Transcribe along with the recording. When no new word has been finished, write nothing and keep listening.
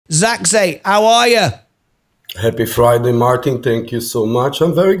Zach Zate, how are you? Happy Friday, Martin. Thank you so much.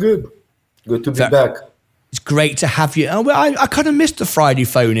 I'm very good. Good to be back. It's great to have you. I kind of missed the Friday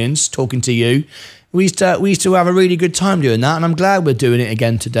phone-ins talking to you. We used to have a really good time doing that, and I'm glad we're doing it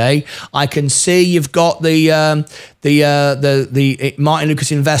again today. I can see you've got the Martyn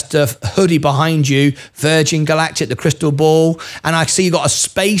Lucas Investor hoodie behind you, Virgin Galactic, the crystal ball, and I see you got a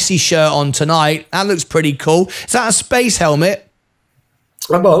spacey shirt on tonight. That looks pretty cool. Is that a space helmet?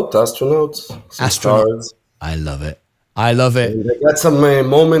 About astronauts. Astronauts. I love it. I love it. And I got some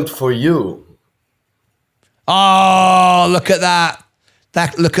moment for you. Oh, look at that.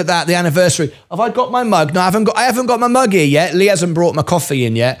 Look at that, the anniversary. Have I got my mug? No, I haven't got my mug here yet. Lee hasn't brought my coffee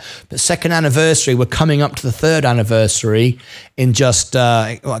in yet. But second anniversary, we're coming up to the third anniversary in just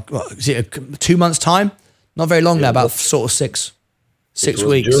is it 2 months' time? Not very long now, about sort of six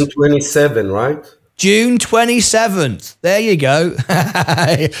weeks. June 27, right? June 27th. There you go.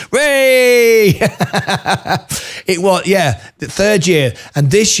 Ray! It was, yeah, the third year. And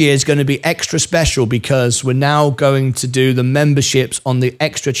this year is going to be extra special because we're now going to do the memberships on the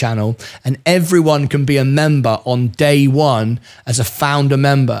extra channel, and everyone can be a member on day one as a founder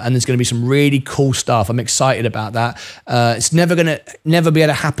member. And there's going to be some really cool stuff. I'm excited about that. It's never be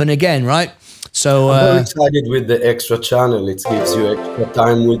able to happen again, right? So I'm very excited with the extra channel. It gives you extra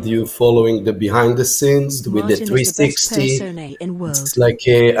time with you following the behind the scenes with the 360. It's like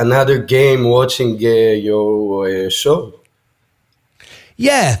another game watching your show.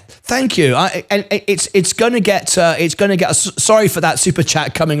 Yeah, thank you. And it's gonna get sorry for that super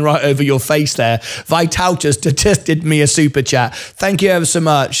chat coming right over your face there. Vitaltus just did me a super chat. Thank you ever so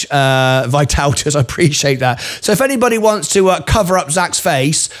much, Vitaltus. I appreciate that. So if anybody wants to cover up Zach's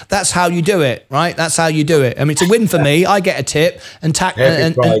face, that's how you do it, right? That's how you do it. I mean, it's a win for me. I get a tip and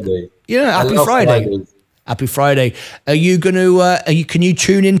Happy Friday. Happy Friday. Fridays. Happy Friday. Are you gonna? Can you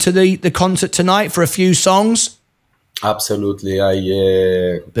tune into the concert tonight for a few songs? Absolutely.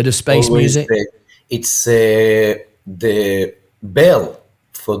 Bit of space music. It's the bell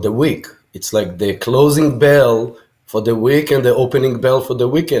for the week. It's like the closing bell for the week and the opening bell for the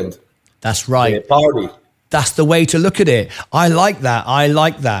weekend. That's right. The party. That's the way to look at it. I like that. I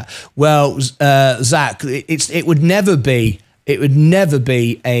like that. Well, Zach, it would never be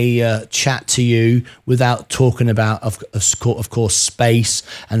a chat to you without talking about, of course, space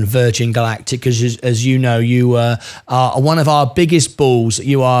and Virgin Galactic, because as you know, you are one of our biggest bulls.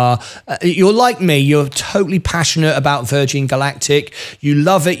 You're like me. You're totally passionate about Virgin Galactic. You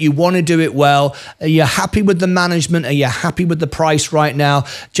love it. You want to do it well. Are you happy with the management? Are you happy with the price right now?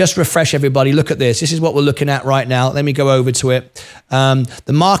 Just refresh everybody. Look at this. This is what we're looking at right now. Let me go over to it.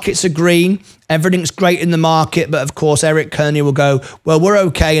 The markets are green. Everything's great in the market, but of course, Eric Kearney will go, well, we're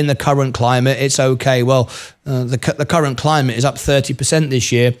okay in the current climate. It's okay. Well, the current climate is up 30%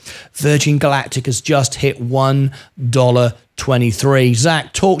 this year. Virgin Galactic has just hit $1.23.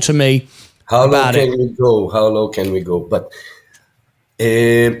 Zach, talk to me about it. How low can we go? But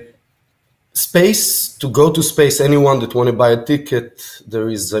space, to go to space, anyone that want to buy a ticket, there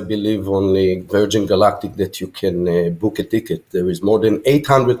is, I believe, only Virgin Galactic that you can book a ticket. There is more than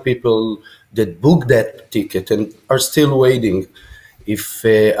 800 people that booked that ticket and are still waiting. If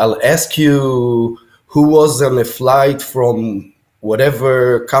I'll ask you who was on a flight from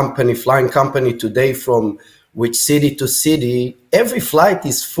whatever company, flying company today, from which city to city, every flight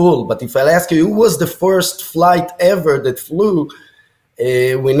is full. But if I'll ask you who was the first flight ever that flew,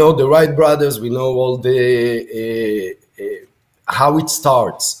 we know the Wright brothers, we know all the how it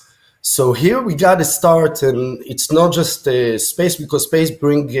starts. So here we got to start, and it's not just space, because space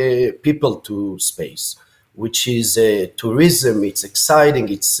bring people to space, which is tourism. It's exciting.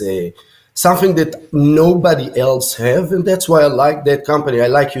 It's something that nobody else have, and that's why I like that company. I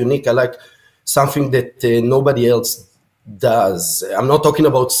like Unique. I like something that nobody else does. I'm not talking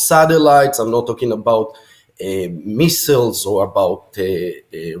about satellites. I'm not talking about missiles or about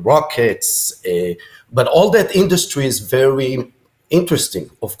rockets, but all that industry is very interesting,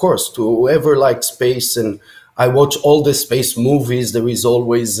 of course, to whoever likes space. And I watch all the space movies. There is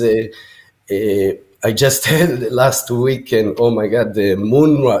always I just had last week, and oh my God, the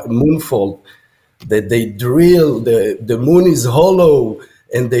moonfall, that they drill, the moon is hollow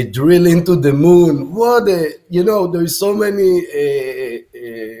and they drill into the moon. There's so many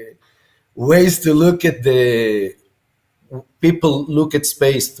ways to look at people look at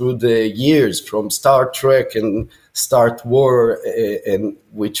space through the years, from Star Trek and Star Wars, and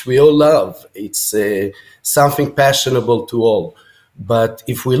which we all love. It's something passionable to all. But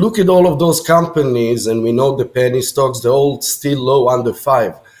if we look at all of those companies, and we know the penny stocks, they're all still low, under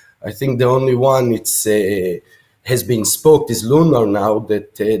 5. I think the only one, it's has been spoke, is lunar now,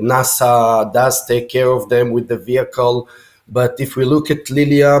 that NASA does take care of them with the vehicle. But if we look at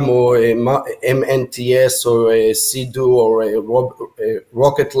Lilium or MNTS or CDU or a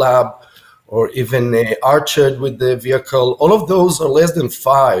Rocket Lab or even Archer with the vehicle, all of those are less than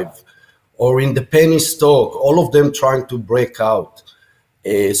 5, or in the penny stock, all of them trying to break out.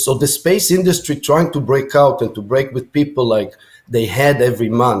 So the space industry trying to break out and to break with people like they had every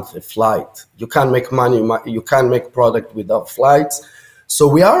month a flight. You can't make money, you can't make product without flights. So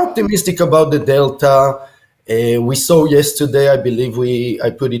we are optimistic about the Delta. We saw yesterday, I believe I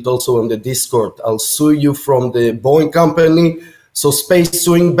put it also on the Discord, I'll sue you from the Boeing company. So space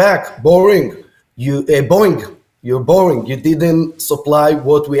suing back, boring. Boeing, you're boring. You didn't supply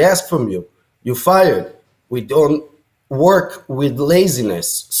what we asked from you. You fired. We don't work with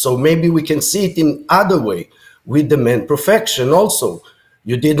laziness. So maybe we can see it in other way. We demand perfection also.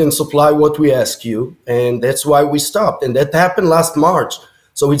 You didn't supply what we asked you, and that's why we stopped. And that happened last March.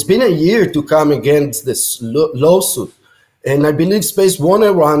 So it's been a year to come against this lawsuit. And I believe space want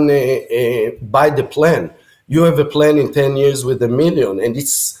to run by the plan. You have a plan in 10 years with $1 million. And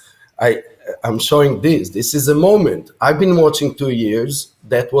I'm showing this. This is a moment. I've been watching 2 years.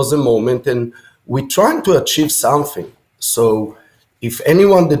 That was a moment. And we're trying to achieve something. So if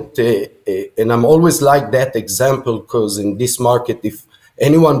anyone that, and I'm always like that example, because in this market, if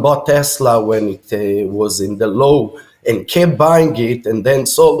anyone bought Tesla when it was in the low and kept buying it and then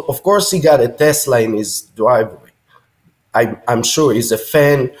sold, of course he got a Tesla in his driveway. I'm sure he's a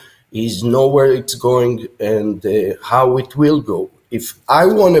fan, he knows where it's going and how it will go. If I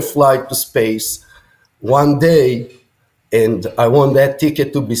want to fly to space one day and I want that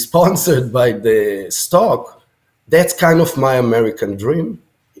ticket to be sponsored by the stock, that's kind of my American dream.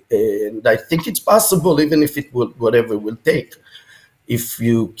 And I think it's possible, even if it will, whatever it will take. If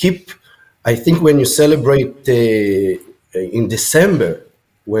you keep, I think when you celebrate in December,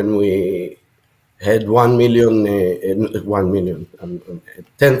 when we had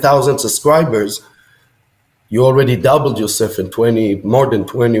 10,000 subscribers, you already doubled yourself in more than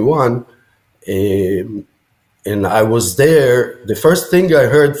 21. And I was there. The first thing I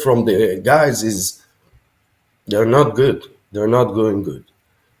heard from the guys is, they're not good. They're not going good.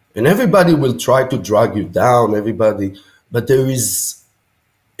 And everybody will try to drag you down, everybody. But there is,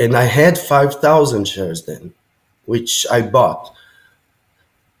 and I had 5,000 shares then, which I bought.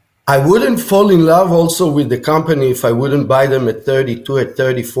 I wouldn't fall in love also with the company if I wouldn't buy them at 32, at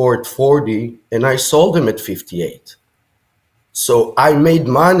 34, at 40, and I sold them at 58. So I made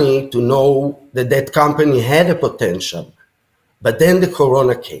money to know that that company had a potential. But then the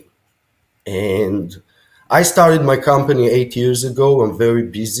Corona came. And I started my company 8 years ago. I'm very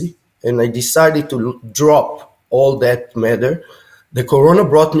busy. And I decided to drop all that matter. The Corona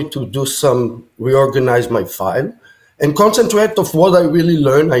brought me to do reorganize my file and concentrate of what I really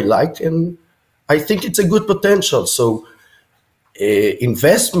learned, I like, and I think it's a good potential. So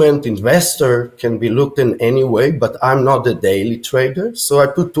investor can be looked in any way, but I'm not a daily trader. So I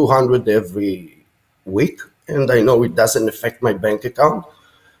put 200 every week, and I know it doesn't affect my bank account.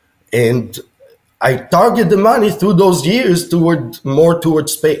 And I target the money through those years more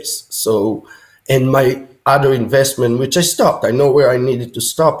towards space. So, and my other investment, which I stopped, I know where I needed to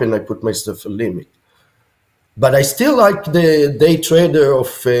stop, and I put myself a limit. But I still like the day trader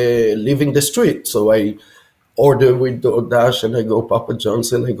of leaving the street. So I order with DoorDash, and I go Papa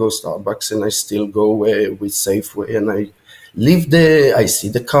John's, and I go Starbucks, and I still go with Safeway, and I I see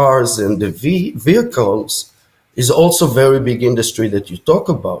the cars, and the vehicles is also very big industry that you talk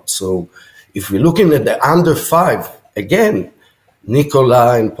about. So if we're looking at the under 5, again,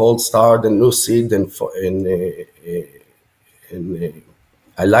 Nikola and Polestar and Lucid and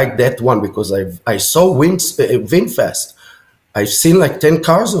I like that one because I saw VinFast. I've seen like 10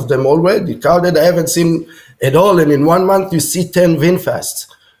 cars of them already, car that I haven't seen at all. And in 1 month, you see 10 VinFasts.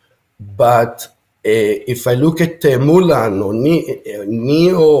 But if I look at Mulan or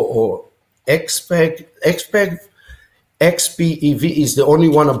Neo or XPEV is the only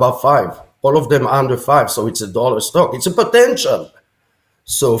one above 5. All of them under 5, so it's $1 stock. It's a potential.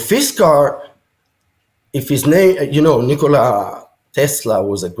 So Fiskar, if his name, Nikola Tesla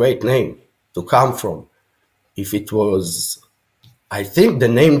was a great name to come from. If it was, I think the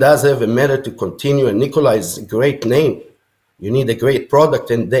name does have a matter to continue, and Nikola is a great name. You need a great product,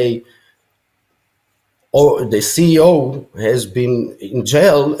 and the CEO has been in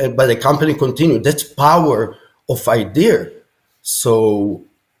jail, but the company continued. That's power of idea. So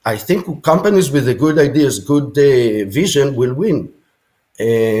I think companies with the good ideas, good vision will win.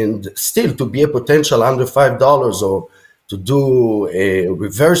 And still to be a potential under $5 or to do a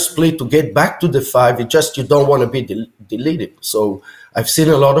reverse split to get back to the 5. It just, you don't want to be deleted. So I've seen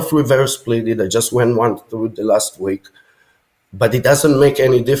a lot of reverse split. I just went one through the last week, but it doesn't make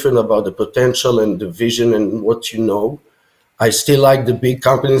any difference about the potential and the vision and what you know. I still like the big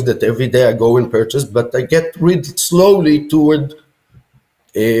companies that every day I go and purchase, but I get rid slowly toward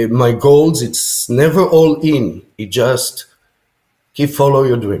my goals. It's never all in. It just keep follow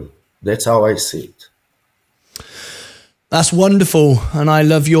your dream. That's how I see it. That's wonderful, and I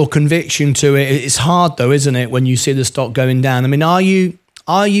love your conviction to it. It's hard though, isn't it, when you see the stock going down? I mean, are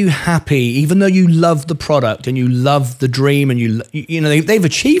you happy, even though you love the product and you love the dream and you know they've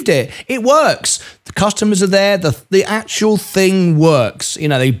achieved it? It works. The customers are there. The actual thing works. You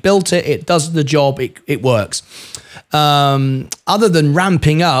know, they built it. It does the job. It works. Other than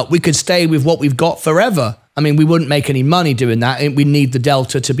ramping up, we could stay with what we've got forever. I mean, we wouldn't make any money doing that. We need the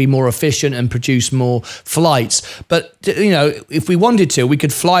Delta to be more efficient and produce more flights. But, you know, if we wanted to, we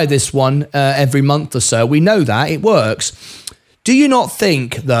could fly this one every month or so. We know that. It works. Do you not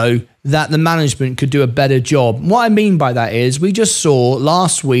think, though, that the management could do a better job? What I mean by that is we just saw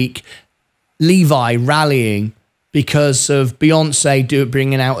last week Levi rallying because of Beyonce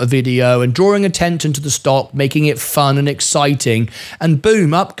bringing out a video and drawing attention to the stock, making it fun and exciting, and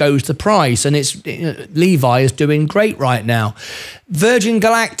boom, up goes the price. And Levi is doing great right now. Virgin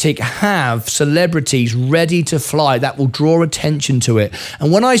Galactic have celebrities ready to fly that will draw attention to it.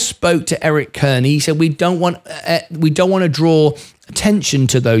 And when I spoke to Eric Kearney, he said we don't want to draw attention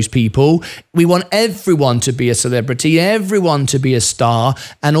to those people. We want everyone to be a celebrity, everyone to be a star,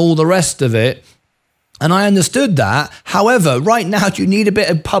 and all the rest of it. And I understood that. However, right now you need a bit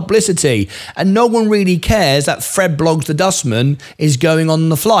of publicity, and no one really cares that Fred Blogs the Dustman is going on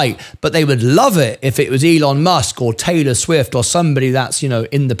the flight, but they would love it if it was Elon Musk or Taylor Swift or somebody that's, you know,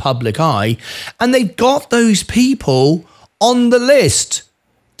 in the public eye. And they've got those people on the list.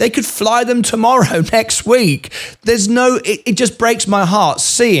 They could fly them tomorrow, next week. It just breaks my heart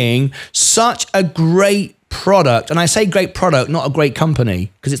seeing such a great product, and I say great product, not a great company,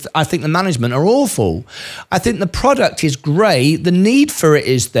 because I think the management are awful. I think the product is great, the need for it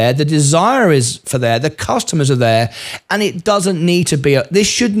is there, the desire is for there, the customers are there, and it doesn't need to be. This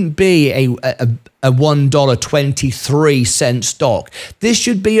shouldn't be a $1.23 stock. This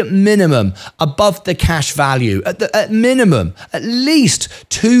should be at minimum above the cash value. At minimum, at least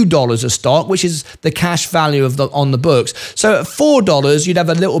 $2 a stock, which is the cash value of on the books. So at $4, you'd have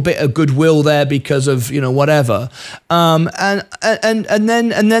a little bit of goodwill there because of, you know, whatever. And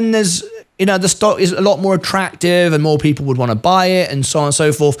then there's, you know, the stock is a lot more attractive and more people would want to buy it and so on and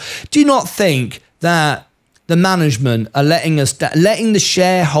so forth. Do you not think that the management are letting the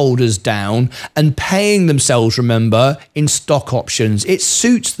shareholders down and paying themselves, remember, in stock options? It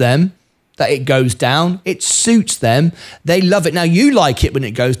suits them that it goes down. It suits them. They love it. Now, you like it when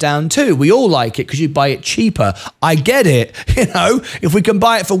it goes down too. We all like it because you buy it cheaper. I get it. You know, if we can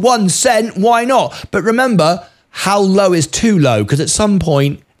buy it for 1 cent, why not? But remember, how low is too low? Because at some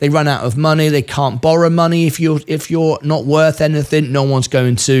point, they run out of money. They can't borrow money if you're not worth anything. No one's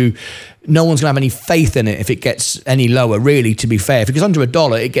going to have any faith in it if it gets any lower, really, to be fair. If it goes under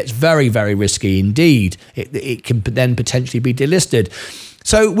 $1, it gets very, very risky indeed. It can then potentially be delisted.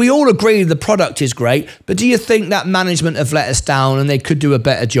 So we all agree the product is great, but do you think that management have let us down and they could do a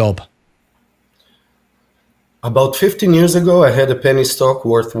better job? About 15 years ago, I had a penny stock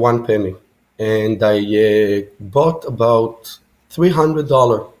worth 1 penny, and I bought about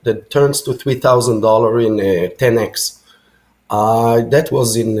 $300 that turns to $3,000 in 10x. That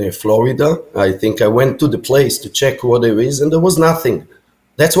was in Florida. I think I went to the place to check what there is, and there was nothing.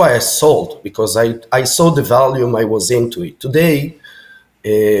 That's why I sold, because I saw the volume, I was into it. Today,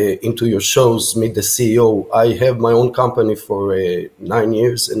 into your shows, Meet the CEO, I have my own company for 9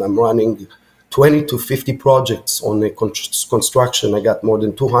 years, and I'm running 20 to 50 projects on construction. I got more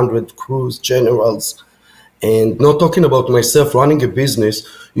than 200 crews, generals. And not talking about myself, running a business,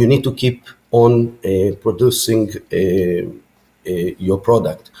 you need to keep on producing your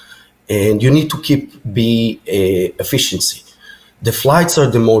product. And you need to keep efficiency. The flights are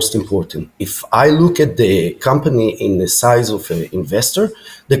the most important. If I look at the company in the size of an investor,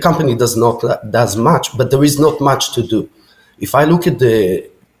 the company does much, but there is not much to do. If I look at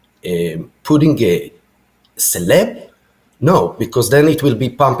putting a celeb, no, because then it will be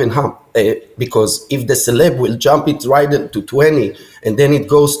pump and hump. Because if the celeb will jump it right to 20 and then it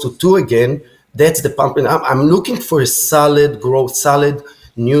goes to 2 again, that's the pump and hump. I'm looking for a solid growth, solid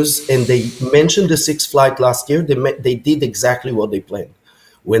news. And they mentioned the 6th flight last year. They did exactly what they planned.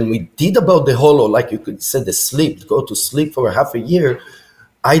 When we did about the holo, like you could say, the sleep, go to sleep for half a year,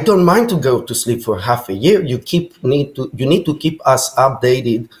 I don't mind to go to sleep for half a year. You need to keep us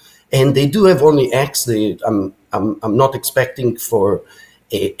updated, and they do have only X. I'm not expecting for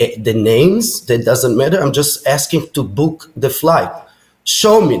the names. That doesn't matter. I'm just asking to book the flight.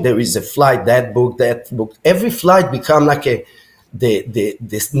 Show me there is a flight, that book, that book. Every flight become like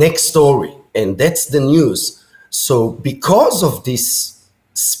this next story, and that's the news. So because of this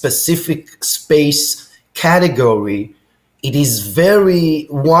specific space category, it is very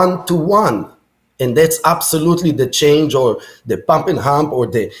one-to-one, and that's absolutely the change, or the pump and hump, or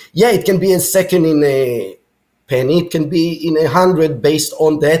it can be a second in a penny, it can be in 100 based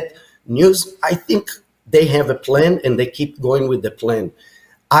on that news. I think they have a plan, and they keep going with the plan.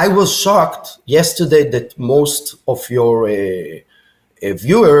 I was shocked yesterday that most of your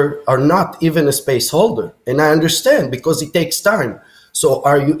viewers are not even a space holder, and I understand, because it takes time. So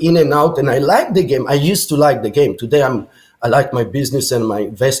are you in and out? And I like the game. I used to like the game. Today I like my business and my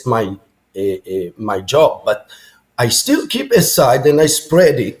job, but I still keep aside and I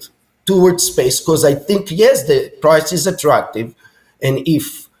spread it towards space, because I think, yes, the price is attractive. And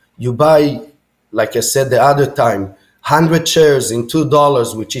if you buy, like I said the other time, 100 shares in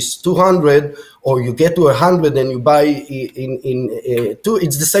 $2, which is 200, or you get to 100 and you buy in two,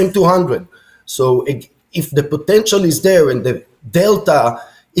 it's the same 200. So if the potential is there and the delta,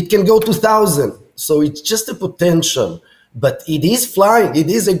 it can go to 1,000. So it's just a potential. But it is flying. It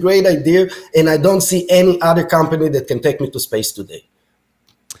is a great idea, and I don't see any other company that can take me to space today.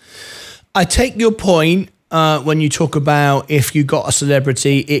 I take your point when you talk about if you got a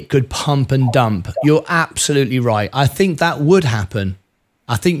celebrity, it could pump and dump. You're absolutely right. I think that would happen.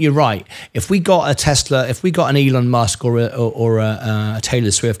 I think you're right. If we got a Tesla, if we got an Elon Musk or a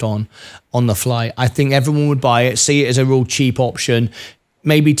Taylor Swift on the flight, I think everyone would buy it, see it as a real cheap option.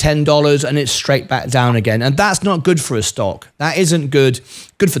 Maybe $10 and it's straight back down again. And that's not good for a stock. That isn't good.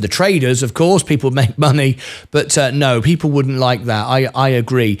 Good for the traders, of course. People make money. But no, people wouldn't like that. I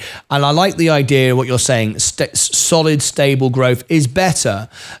agree. And I like the idea of what you're saying. Solid, stable growth is better.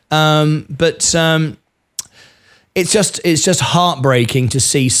 It's just heartbreaking to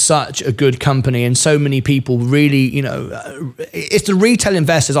see such a good company and so many people really, it's the retail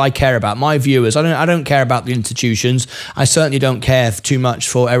investors I care about, my viewers. I don't care about the institutions. I certainly don't care too much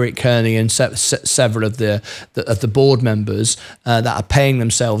for Eric Kearney and several of the board members that are paying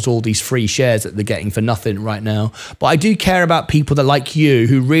themselves all these free shares that they're getting for nothing right now. But I do care about people that like you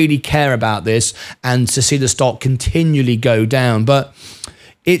who really care about this and to see the stock continually go down. But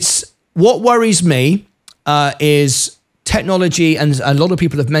it's what worries me. Is technology, and a lot of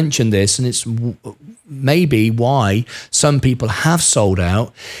people have mentioned this, and it's maybe why some people have sold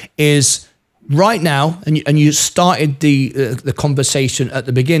out, is right now, and you started the conversation at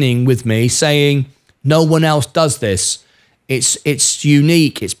the beginning with me saying no one else does this. It's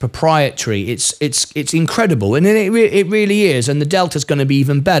unique, it's proprietary, it's incredible, and it really is. And the delta's going to be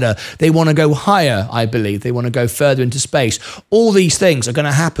even better. They want to go higher, I believe. They want to go further into space. All these things are going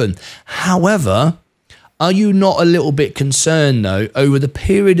to happen. However, are you not a little bit concerned, though, over the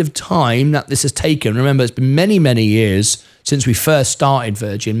period of time that this has taken? Remember, it's been many, many years since we first started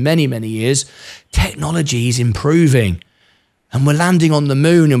Virgin, many, many years. Technology is improving, and we're landing on the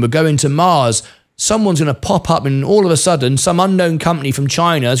moon and we're going to Mars. Someone's going to pop up, and all of a sudden, some unknown company from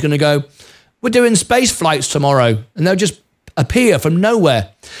China is going to go, we're doing space flights tomorrow, and they'll just appear from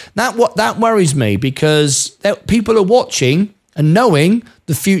nowhere. That worries me, because people are watching and knowing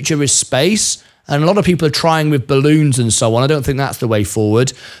the future is space. And a lot of people are trying with balloons and so on. I don't think that's the way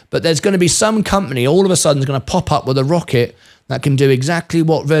forward. But there's going to be some company all of a sudden is going to pop up with a rocket that can do exactly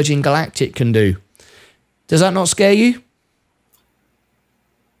what Virgin Galactic can do. Does that not scare you?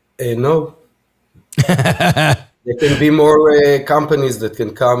 No. There can be more companies that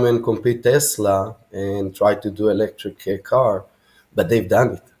can come and compete Tesla and try to do electric car, but they've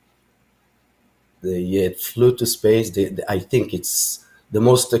done it. They flew to space. I think it's the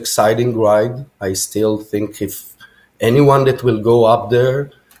most exciting ride. I still think if anyone that will go up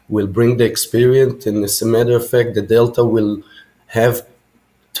there will bring the experience, and as a matter of fact, the Delta will have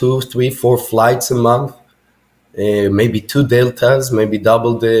 2, 3, 4 flights a month, maybe 2 Deltas, maybe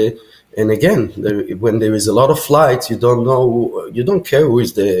double the. And again, when there is a lot of flights, you don't care who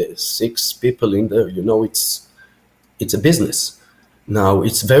is the 6 people in there. It's a business. Now,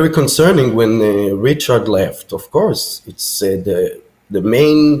 it's very concerning when Richard left. Of course, it's the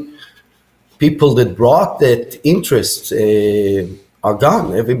main people that brought that interest are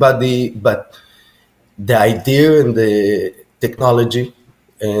gone. Everybody, but the idea and the technology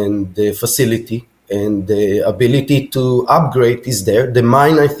and the facility and the ability to upgrade is there. The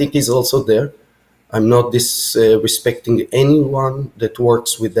mine, I think, is also there. I'm not disrespecting anyone that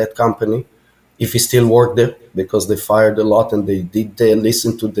works with that company, if he still work there, because they fired a lot and they did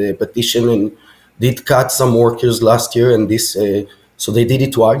listen to the petition and did cut some workers last year, and this, so they did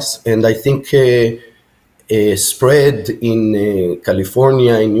it twice. And I think spread in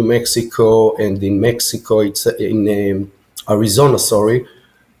California, in New Mexico, and in Mexico, it's in Arizona, sorry,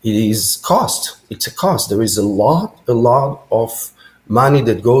 it is cost. It's a cost. There is a lot of money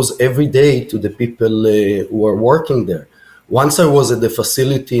that goes every day to the people who are working there. Once I was at the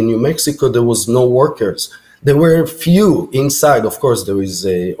facility in New Mexico, there was no workers. There were few inside. Of course, there is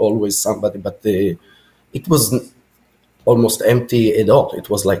always somebody, but it was almost empty at all. It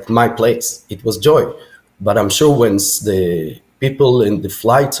was like my place. It was joy. But I'm sure once the people and the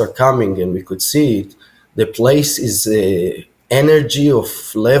flights are coming and we could see it, the place is energy of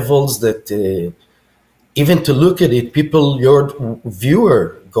levels that even to look at it, people, your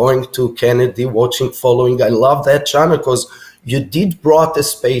viewer going to Kennedy, watching, following, I love that channel because you did brought the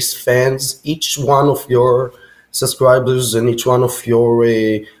space fans, each one of your subscribers and each one of your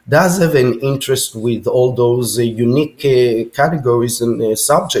does have an interest with all those unique categories and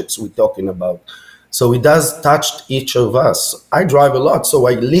subjects we're talking about. So it does touch each of us. I drive a lot, so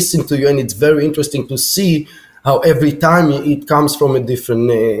I listen to you, and it's very interesting to see how every time it comes from a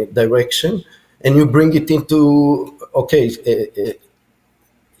different direction, and you bring it into, okay,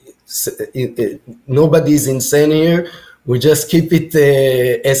 nobody's insane here. We just keep it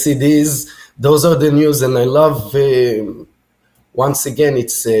as it is. Those are the news, and I love, once again,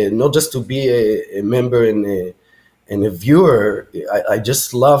 it's not just to be a member and a viewer. I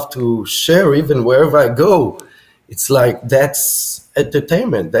just love to share even wherever I go. It's like that's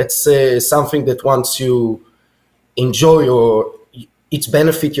entertainment. That's something that once you enjoy or it's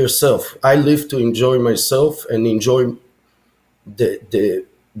benefit yourself. I live to enjoy myself and enjoy the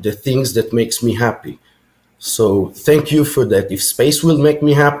things that makes me happy. So thank you for that. If space will make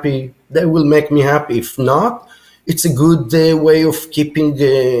me happy, that will make me happy. If not, it's a good way of keeping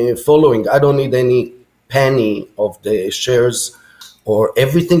following. I don't need any penny of the shares, or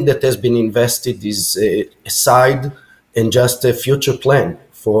everything that has been invested is aside and just a future plan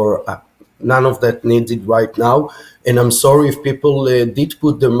for none of that needed right now. And I'm sorry if people did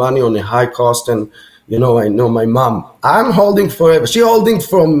put their money on a high cost. And, you know, I know my mom, I'm holding forever. She holding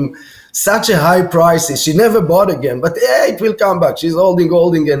from such a high prices. She never bought again, but yeah, it will come back. She's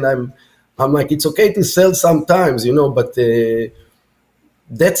holding. And I'm like, it's okay to sell sometimes, you know, but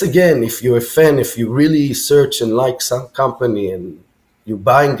that's again, if you're a fan, if you really search and like some company and you're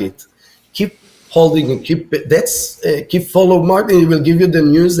buying it, keep holding and keep follow Martyn. He will give you the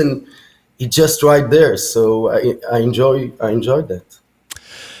news, and it's just right there. So I enjoy that.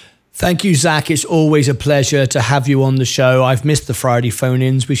 Thank you, Zach. It's always a pleasure to have you on the show. I've missed the Friday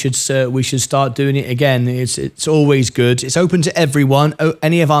phone-ins. We should start doing it again. It's always good. It's open to everyone.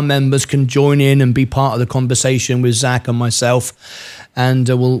 Any of our members can join in and be part of the conversation with Zach and myself. And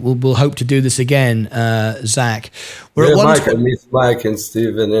we'll hope to do this again, Zach. Mike, I miss Mike and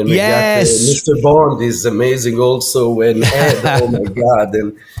Steven, and yes, Mr. Bond is amazing also, and Ed, oh my God,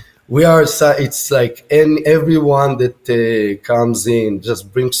 and we are. It's like everyone that comes in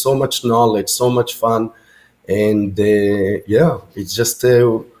just brings so much knowledge, so much fun, and yeah, it's just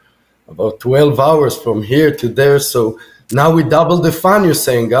about 12 hours from here to there. So now we double the fun. You're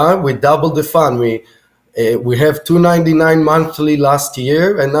saying, huh? We double the fun. We have $299 monthly last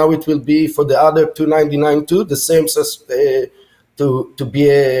year, and now it will be for the other $299 too, the same to be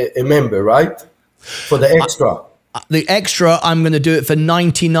a member, right? For the extra. The extra, I'm going to do it for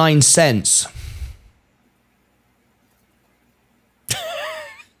 99 cents.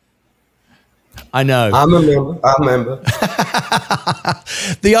 I know. I'm a member.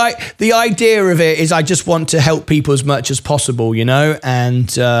 The idea of it is I just want to help people as much as possible, you know,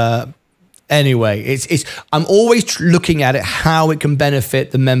 and anyway, I'm always looking at it, how it can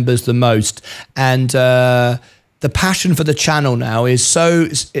benefit the members the most. And the passion for the channel now is so,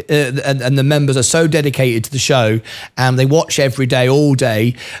 and the members are so dedicated to the show, and they watch every day, all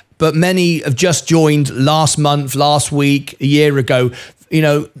day. But many have just joined last month, last week, a year ago. You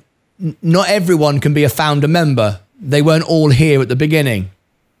know, not everyone can be a founder member. They weren't all here at the beginning.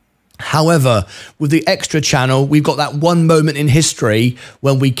 However, with the extra channel, we've got that one moment in history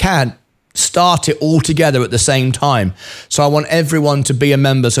when we can start it all together at the same time. So I want everyone to be a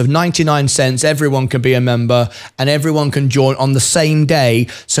member. So 99 cents, everyone can be a member and everyone can join on the same day.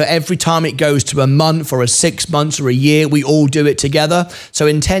 So every time it goes to a month or a 6 months or a year, we all do it together. So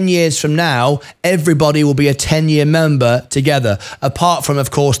in 10 years from now, everybody will be a 10-year member together, apart from,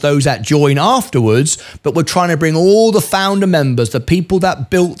 of course, those that join afterwards. But we're trying to bring all the founder members, the people that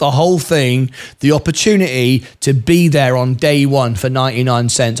built the whole thing, the opportunity to be there on day one for 99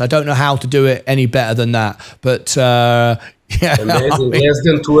 cents. I don't know how to do it any better than that, but yeah, amazing. I mean, less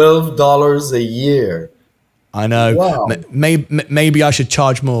than $12 a year. I know. Wow. Maybe I should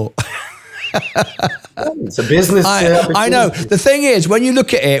charge more. It's a business. I know. The thing is, when you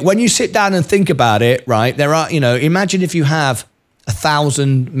look at it, when you sit down and think about it, right? There are, imagine if you have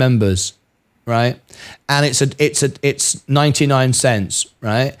 1,000 members, right? And it's 99 cents,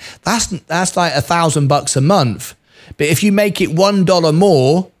 right? That's like $1,000 a month. But if you make it $1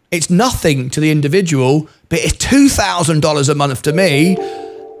 more, it's nothing to the individual, but it's $2,000 a month to me.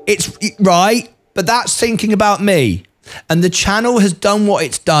 It's right, but that's thinking about me. And the channel has done what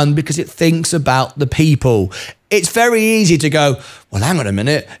it's done because it thinks about the people. It's very easy to go, well, hang on a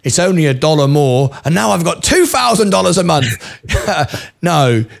minute, it's only $1 more, and now I've got $2,000 a month.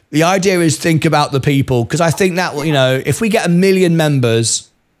 No, the idea is think about the people, because I think that, if we get 1 million members,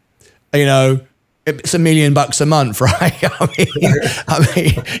 it's $1 million a month, right? I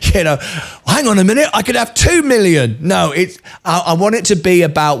mean, hang on a minute, I could have 2 million. No, I want it to be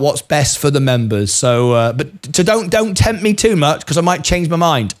about what's best for the members. So, don't tempt me too much, because I might change my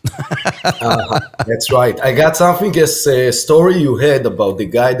mind. That's right. I got something as a story you had about the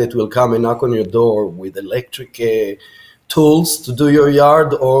guy that will come and knock on your door with electric tools to do your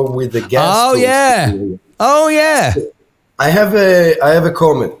yard, or with the gas. Oh yeah. Oh yeah. I have a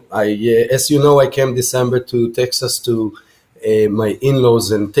comment. As you know, I came December to Texas to my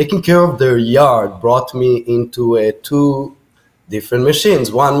in-laws, and taking care of their yard brought me into 2 different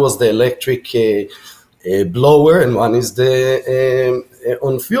machines. One was the electric blower, and one is the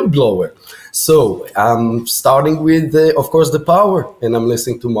on fuel blower. So I'm starting with, of course, the power, and I'm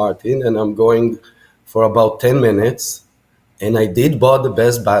listening to Martyn, and I'm going for about 10 minutes. And I did bought the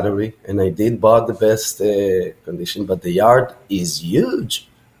best battery, and I did bought the best condition, but the yard is huge.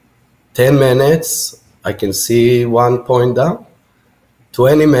 10 minutes, I can see 1 point down.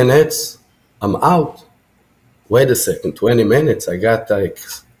 20 minutes, I'm out. Wait a second, 20 minutes, I got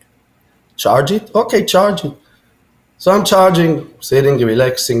charge it? Okay, charge it. So I'm charging, sitting,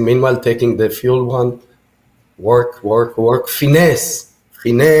 relaxing, meanwhile taking the fuel one. Work, finesse,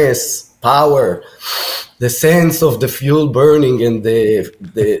 power. The sense of the fuel burning, and the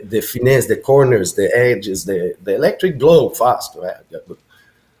finesse, the corners, the edges, the electric glow fast. Right?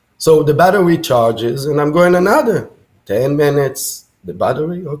 So the battery charges, and I'm going another 10 minutes, the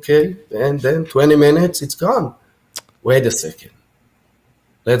battery, okay, and then 20 minutes, it's gone. Wait a second.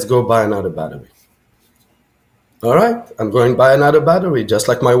 Let's go buy another battery. All right, I'm going to buy another battery, just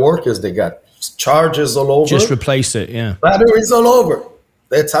like my workers, they got charges all over. Just replace it, yeah. Batteries all over.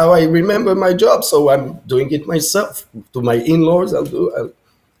 That's how I remember my job. So I'm doing it myself. To my in-laws, I'm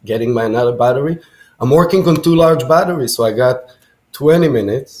getting my another battery. I'm working on 2 large batteries. So I got 20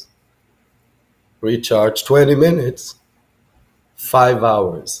 minutes, recharge 20 minutes, 5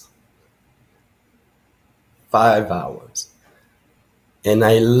 hours. 5 hours. And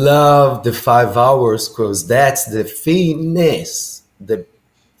I love the 5 hours because that's the finesse, the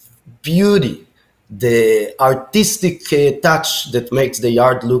beauty, the artistic touch that makes the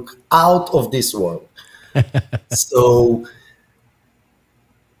yard look out of this world. So,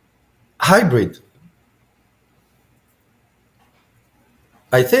 hybrid.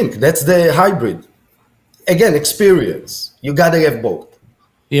 I think that's the hybrid. Again, experience. You gotta have both.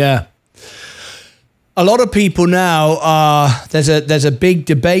 Yeah. A lot of people now there's a big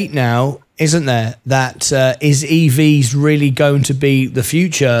debate now, isn't there, that is EVs really going to be the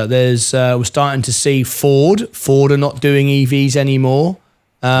future? We're starting to see Ford are not doing EVs anymore.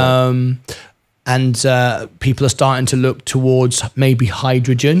 And people are starting to look towards maybe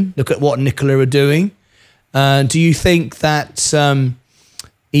hydrogen. Look at what Nikola are doing. Do you think that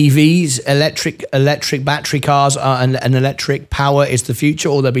EVs, electric battery cars and electric power is the future,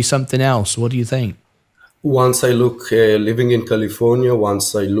 or there'll be something else? What do you think? Once I look, living in California,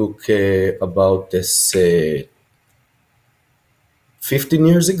 once I look about this 15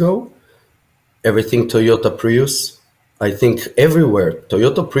 years ago, everything Toyota Prius, I think everywhere.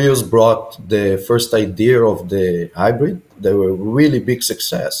 Toyota Prius brought the first idea of the hybrid. They were a really big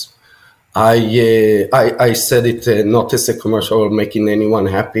success. I said it not as a commercial or making anyone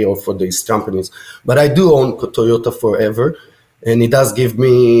happy or for these companies, but I do own Toyota forever. and it does give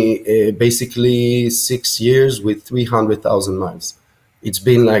me basically 6 years with 300,000 miles. It's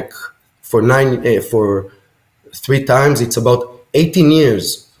been like for 3 times, it's about 18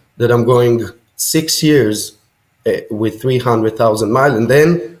 years that I'm going 6 years with 300,000 miles, and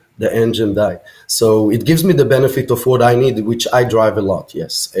then the engine died. So it gives me the benefit of what I need, which I drive a lot,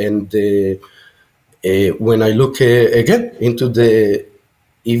 yes. And when I look again into the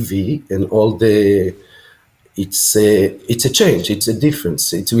EV and all the, it's a change, it's a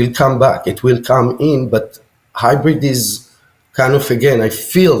difference. It will come back, it will come in, but hybrid is kind of, again, I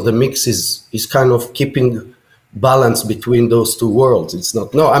feel the mix is kind of keeping balance between those two worlds. It's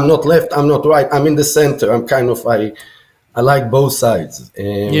not, no, I'm not left, I'm not right, I'm in the center. I'm kind of, I like both sides.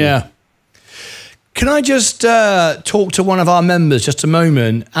 Yeah. Can I just talk to one of our members just a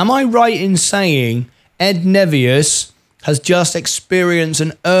moment? Am I right in saying Ed Nevius has just experienced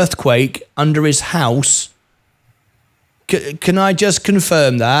an earthquake under his house? Can I just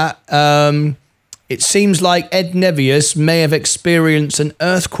confirm that? It seems like Ed Nevius may have experienced an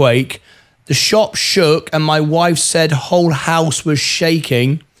earthquake. The shop shook and my wife said whole house was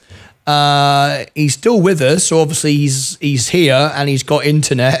shaking. He's still with us, so obviously he's here and he's got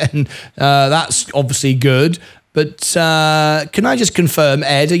internet, and that's obviously good. But can I just confirm,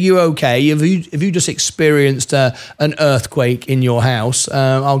 Ed, are you okay? Have you just experienced an earthquake in your house?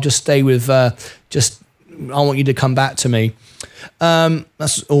 I'll just stay with I want you to come back to me.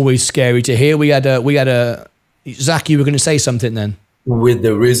 That's always scary to hear. We had a Zach, you were going to say something then. With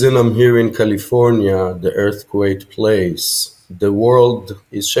the reason I'm here in California, the earthquake place, the world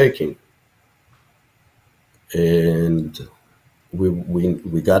is shaking, and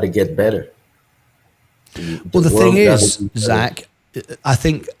we got to get better. Well, the thing is, Zach, I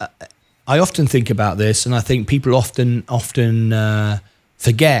think I often think about this, and I think people often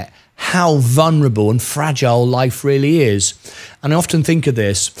forget how vulnerable and fragile life really is. And I often think of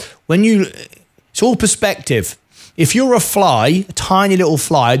this it's all perspective. If you're a fly, a tiny little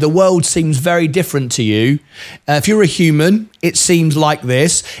fly, the world seems very different to you. If you're a human, it seems like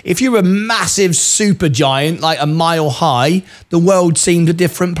this. If you're a massive supergiant, like a mile high, the world seems a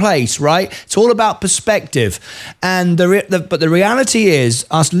different place, right? It's all about perspective. And but the reality is,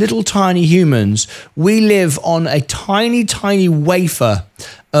 us little tiny humans, we live on a tiny, tiny wafer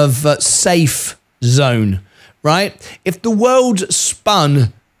of safe zone, right? If the world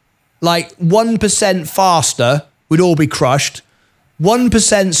spun like 1% faster, we'd all be crushed.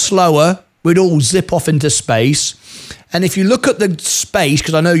 1% slower, we'd all zip off into space. And if you look at the space,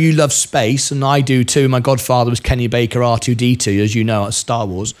 because I know you love space, and I do too. My godfather was Kenny Baker, R2-D2, as you know, at Star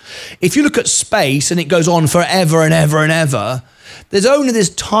Wars. If you look at space and it goes on forever and ever and ever, there's only this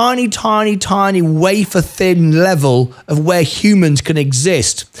tiny, tiny, tiny wafer-thin level of where humans can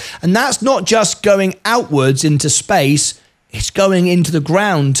exist. And that's not just going outwards into space, it's going into the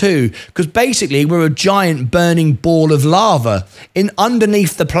ground too, because basically we're a giant burning ball of lava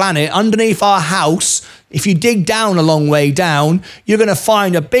underneath the planet, underneath our house. If you dig down a long way down, you're going to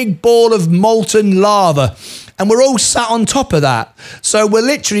find a big ball of molten lava, and we're all sat on top of that. So we're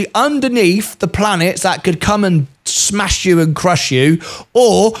literally underneath the planets that could come and smash you and crush you,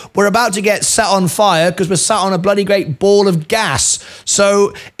 or we're about to get set on fire because we're sat on a bloody great ball of gas.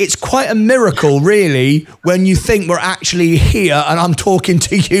 So it's quite a miracle, really, when you think we're actually here and I'm talking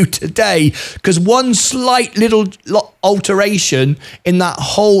to you today, because one slight little alteration in that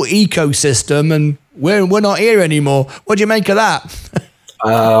whole ecosystem and we're not here anymore. What do you make of that?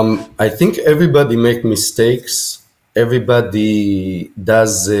 I think everybody make mistakes. Everybody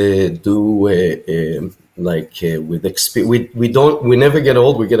does with experience. We never get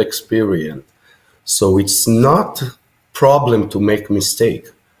old. We get experience. So it's not problem to make mistake.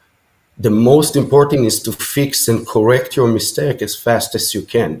 The most important is to fix and correct your mistake as fast as you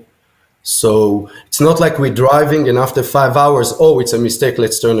can. So it's not like we're driving and after 5 hours, oh, it's a mistake,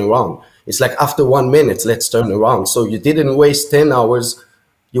 let's turn around. It's like after 1 minute, let's turn around. So you didn't waste 10 hours,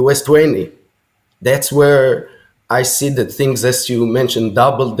 you waste 20. That's where I see that things, as you mentioned,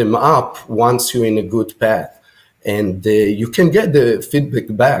 double them up once you're in a good path. And you can get the feedback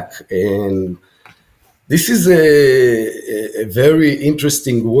back. And this is a very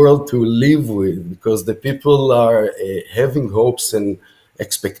interesting world to live with, because the people are having hopes and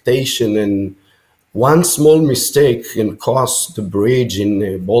expectation, and one small mistake can cost the bridge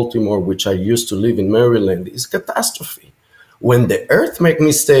in Baltimore, which I used to live in Maryland, is catastrophe. When the earth make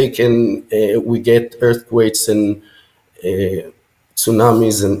mistake and we get earthquakes and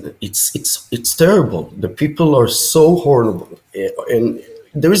tsunamis, and it's terrible. The people are so horrible, and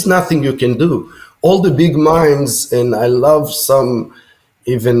there is nothing you can do. All the big minds, and I love some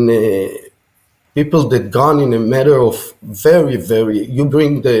even people that gone in a matter of you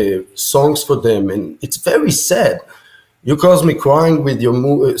bring the songs for them, and it's very sad. You cause me crying with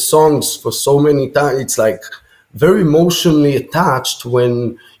your songs for so many times. It's like very emotionally attached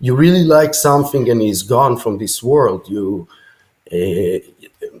when you really like something and he's gone from this world.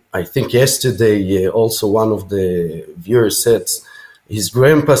 I think yesterday also one of the viewers said, his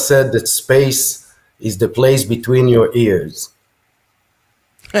grandpa said that space is the place between your ears.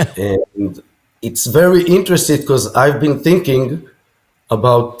 And it's very interesting because I've been thinking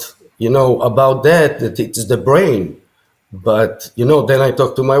about, about that it's the brain. But, then I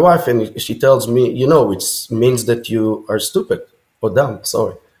talk to my wife and she tells me, it means that you are stupid or dumb,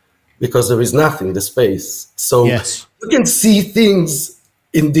 sorry, because there is nothing, the space. So yes, you can see things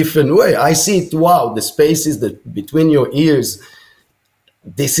in different way. I see it, wow, the space is between your ears.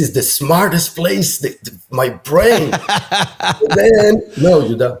 This is the smartest place, my brain. Then, no,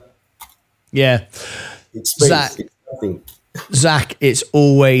 you don't. Yeah. It's space, Zach, it's nothing. Zach, it's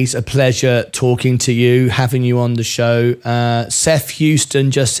always a pleasure talking to you, having you on the show. Seth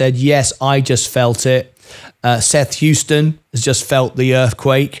Houston just said, yes, I just felt it. Seth Houston has just felt the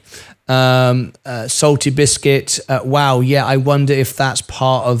earthquake. Salty Biscuit, wow, yeah, I wonder if that's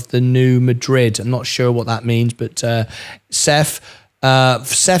part of the new Madrid. I'm not sure what that means, but Seth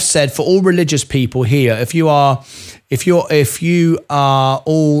said, for all religious people here, if you are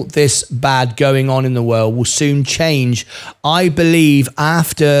all this bad going on in the world will soon change. I believe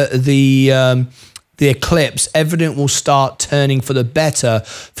after the eclipse, everything will start turning for the better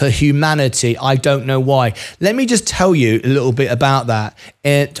for humanity. I don't know why. Let me just tell you a little bit about that.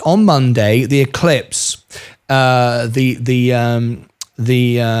 On Monday, the eclipse,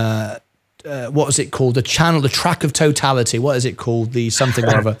 what was it called? The channel, the track of totality. What is it called? The something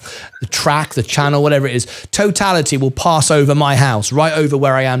or other. The track, the channel, whatever it is. Totality will pass over my house, right over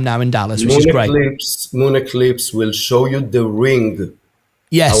where I am now in Dallas, which is great. Moon eclipse will show you the ring.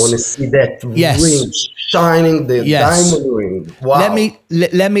 Yes. I want to see that ring shining, the diamond ring. Wow.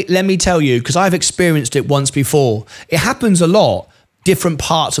 Let me tell you, because I've experienced it once before. It happens a lot, different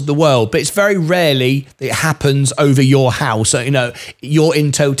parts of the world, but it's very rarely that it happens over your house. You're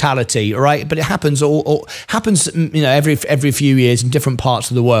in totality, right? But it happens every few years in different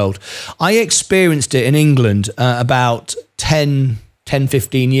parts of the world. I experienced it in England about 10,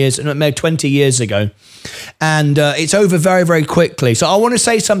 15 years, maybe 20 years ago. And it's over very, very quickly. So I want to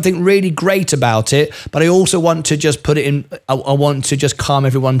say something really great about it, but I also want to just put it in, I want to just calm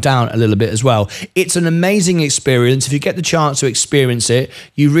everyone down a little bit as well. It's an amazing experience. If you get the chance to experience it,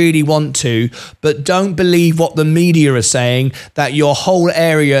 you really want to, but don't believe what the media are saying, that your whole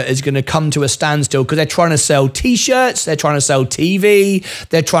area is going to come to a standstill, because they're trying to sell t-shirts, they're trying to sell TV,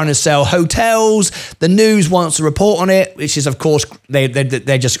 they're trying to sell hotels. The news wants to report on it, which is, of course, they're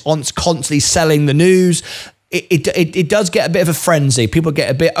just constantly selling the news. It does get a bit of a frenzy. People get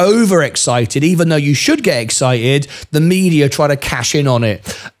a bit overexcited, even though you should get excited. The media try to cash in on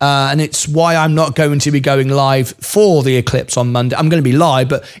it. And it's why I'm not going to be going live for the eclipse on Monday. I'm going to be live,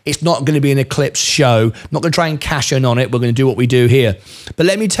 but it's not going to be an eclipse show. I'm not going to try and cash in on it. We're going to do what we do here. But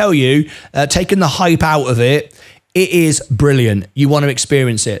let me tell you, taking the hype out of it, it is brilliant. You want to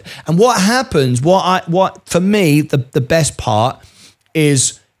experience it. And what happens, for me, the best part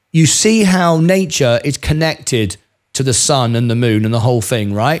is you see how nature is connected to the sun and the moon and the whole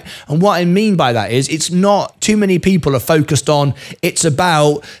thing, right? And what I mean by that is, it's not too many people are focused on, it's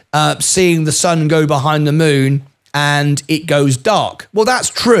about seeing the sun go behind the moon and it goes dark. Well, that's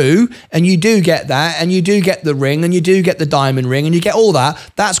true. And you do get that. And you do get the ring, and you do get the diamond ring, and you get all that.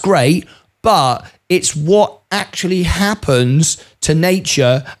 That's great. But it's what actually happens to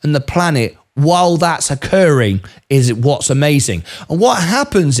nature and the planet while that's occurring is what's amazing. And what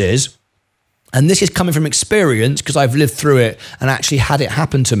happens is, and this is coming from experience because I've lived through it and actually had it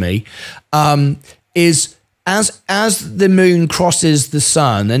happen to me, is as the moon crosses the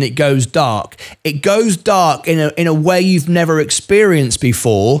sun and it goes dark in a way you've never experienced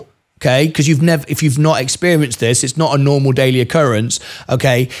before. Okay, because if you've not experienced this, it's not a normal daily occurrence.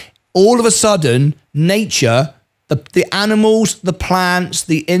 Okay, all of a sudden, nature, the animals, the plants,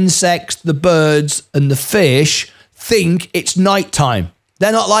 the insects, the birds, and the fish think it's nighttime.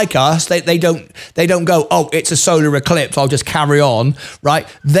 They're not like us. They don't go, oh, it's a solar eclipse, I'll just carry on, right?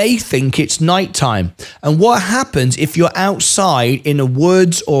 They think it's nighttime. And what happens if you're outside in a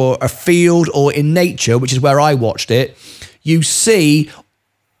woods or a field or in nature, which is where I watched it, you see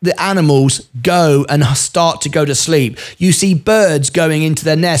the animals go and start to go to sleep. You see birds going into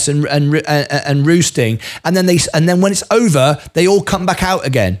their nests and roosting, and then when it's over, they all come back out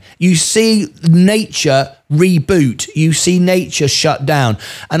again. You see nature reboot. You see nature shut down.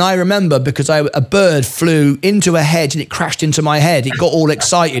 And I remember, because a bird flew into a hedge and it crashed into my head. It got all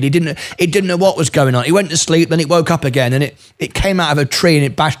excited. It didn't know what was going on. It went to sleep, then it woke up again, and it came out of a tree and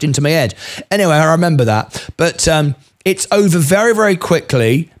it bashed into my head. Anyway, I remember that. But it's over very, very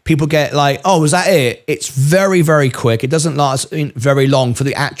quickly. People get like, oh, was that it? It's very, very quick. It doesn't last very long for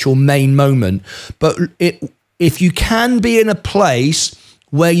the actual main moment. But if you can be in a place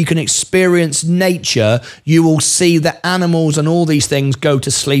where you can experience nature, you will see the animals and all these things go to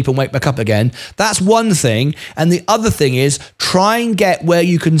sleep and wake back up again. That's one thing. And the other thing is, try and get where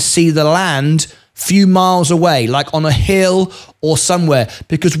you can see the land few miles away, like on a hill or somewhere,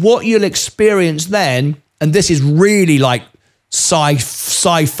 because what you'll experience then, and this is really like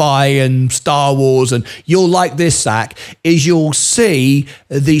sci-fi and Star Wars, and you'll like this, Zach, is you'll see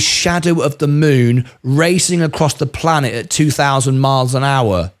the shadow of the moon racing across the planet at 2,000 miles an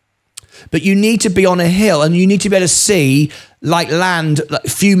hour. But you need to be on a hill, and you need to be able to see like land like a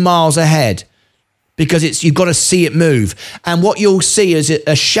few miles ahead, because you've got to see it move. And what you'll see is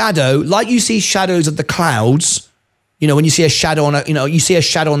a shadow, like you see shadows of the clouds. You know, when you see a shadow you see a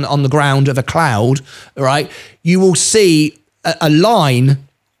shadow on the ground of a cloud, right? You will see a line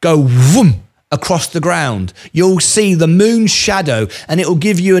go vroom across the ground. You'll see the moon shadow, and it will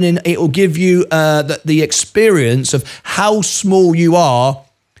give you the experience of how small you are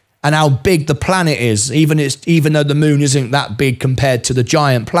and how big the planet is. Even though the moon isn't that big compared to the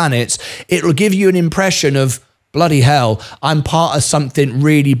giant planets, it will give you an impression of, bloody hell, I'm part of something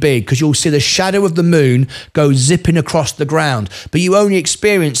really big, because you'll see the shadow of the moon go zipping across the ground. But you only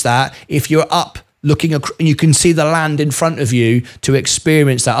experience that if you're up looking and you can see the land in front of you to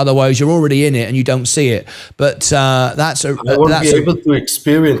experience that. Otherwise, you're already in it and you don't see it. But I won't be able to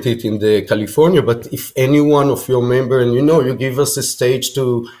experience it in the California. But if any one of your members, and you give us a stage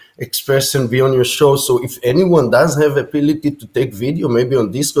to express and be on your show. So if anyone does have ability to take video, maybe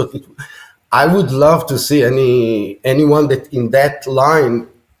on Discord, I would love to see anyone that in that line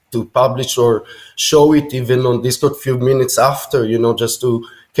to publish or show it even on Discord a few minutes after, just to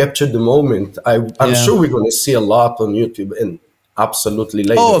capture the moment. I'm sure we're going to see a lot on YouTube, and absolutely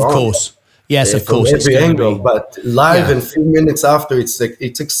later on. Oh, of course. Yes, of course. Every angle, but live and a few minutes after, it's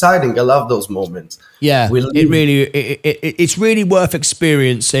exciting. I love those moments. Yeah, it's really worth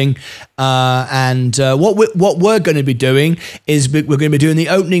experiencing. And what we're going to be doing is we're going to be doing the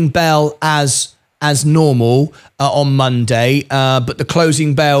opening bell as normal on Monday, but the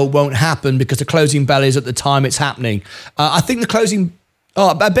closing bell won't happen, because the closing bell is at the time it's happening. I think the closing.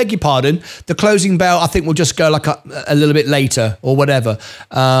 Oh, I beg your pardon. The closing bell, I think, will just go like a little bit later or whatever.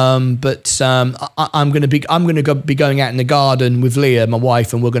 I'm going to be going out in the garden with Leah, my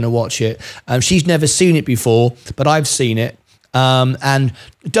wife, and we're going to watch it. She's never seen it before, but I've seen it. And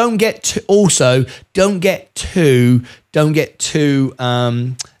don't get too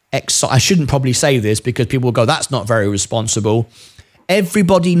excited. I shouldn't probably say this, because people will go, "That's not very responsible."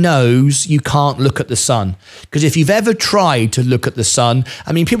 Everybody knows you can't look at the sun, because if you've ever tried to look at the sun,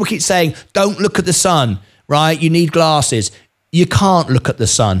 I mean, people keep saying, don't look at the sun, right? You need glasses. You can't look at the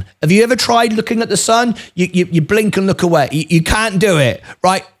sun. Have you ever tried looking at the sun? You blink and look away. You can't do it,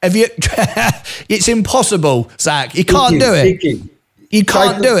 right? Have you? It's impossible, Zach. You can't do it. You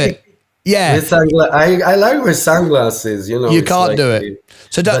can't do it. Yeah. I like my sunglasses, You can't do it.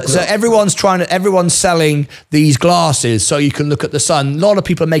 So everyone's selling these glasses so you can look at the sun. A lot of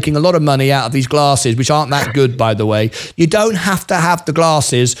people are making a lot of money out of these glasses, which aren't that good, by the way. You don't have to have the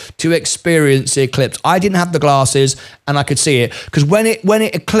glasses to experience the eclipse. I didn't have the glasses and I could see it, because when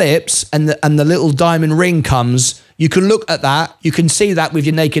it eclipses and the little diamond ring comes, you can look at that. You can see that with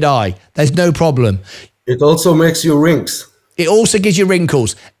your naked eye. There's no problem. It also makes you rings. It also gives you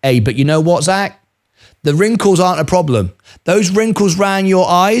wrinkles. Hey, but you know what, Zach? The wrinkles aren't a problem. Those wrinkles around your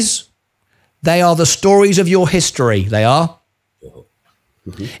eyes, they are the stories of your history. They are.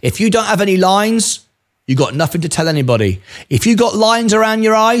 Mm-hmm. If you don't have any lines, you got nothing to tell anybody. If you got lines around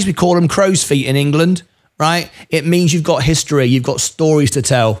your eyes, we call them crow's feet in England, right? It means you've got history. You've got stories to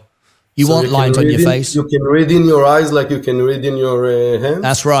tell. You want lines on your face. You can read in your eyes like you can read in your hands.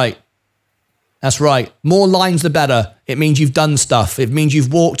 That's right. That's right. More lines, the better. It means you've done stuff. It means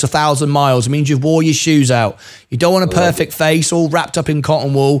you've walked 1,000 miles. It means you've wore your shoes out. You don't want a perfect face all wrapped up in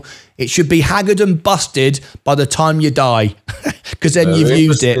cotton wool. It should be haggard and busted by the time you die, because then you've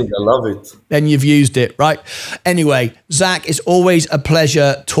used it. I love it. Then you've used it, right? Anyway, Zach, it's always a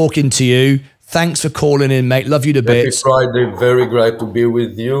pleasure talking to you. Thanks for calling in, mate. Love you to Happy bits. Friday. Very glad to be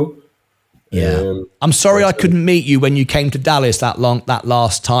with you. Yeah, I'm sorry I couldn't meet you when you came to Dallas that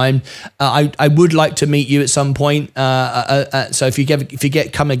last time. I would like to meet you at some point. So if you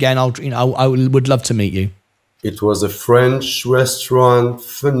come again, I would love to meet you. It was a French restaurant,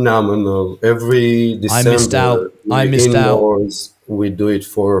 phenomenal. Every December, I missed out. We do it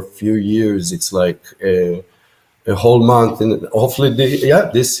for a few years. It's like a whole month, and hopefully,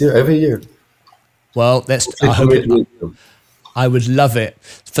 this year, every year. Well, I would love it.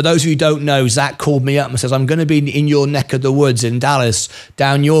 For those of you who don't know, Zach called me up and says, I'm going to be in your neck of the woods in Dallas,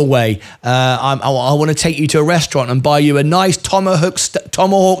 down your way. I want to take you to a restaurant and buy you a nice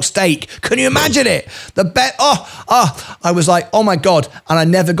tomahawk steak. Can you imagine it? I was like, oh my God. And I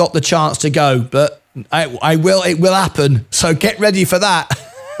never got the chance to go, but I will. It will happen. So get ready for that.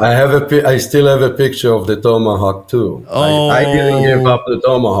 I still have a picture of the tomahawk too. Oh. I didn't give up the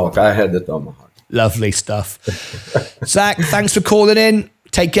tomahawk. I had the tomahawk. Lovely stuff. Zach, thanks for calling in.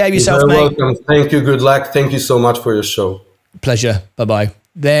 Take care of yourself, mate. You're welcome. Thank you. Good luck. Thank you so much for your show. Pleasure. Bye-bye.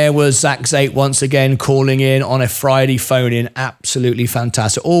 There was Zach Zate once again calling in on a Friday phone-in. Absolutely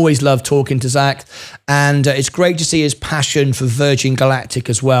fantastic. Always love talking to Zach. And it's great to see his passion for Virgin Galactic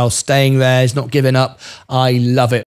as well. Staying there. He's not giving up. I love it.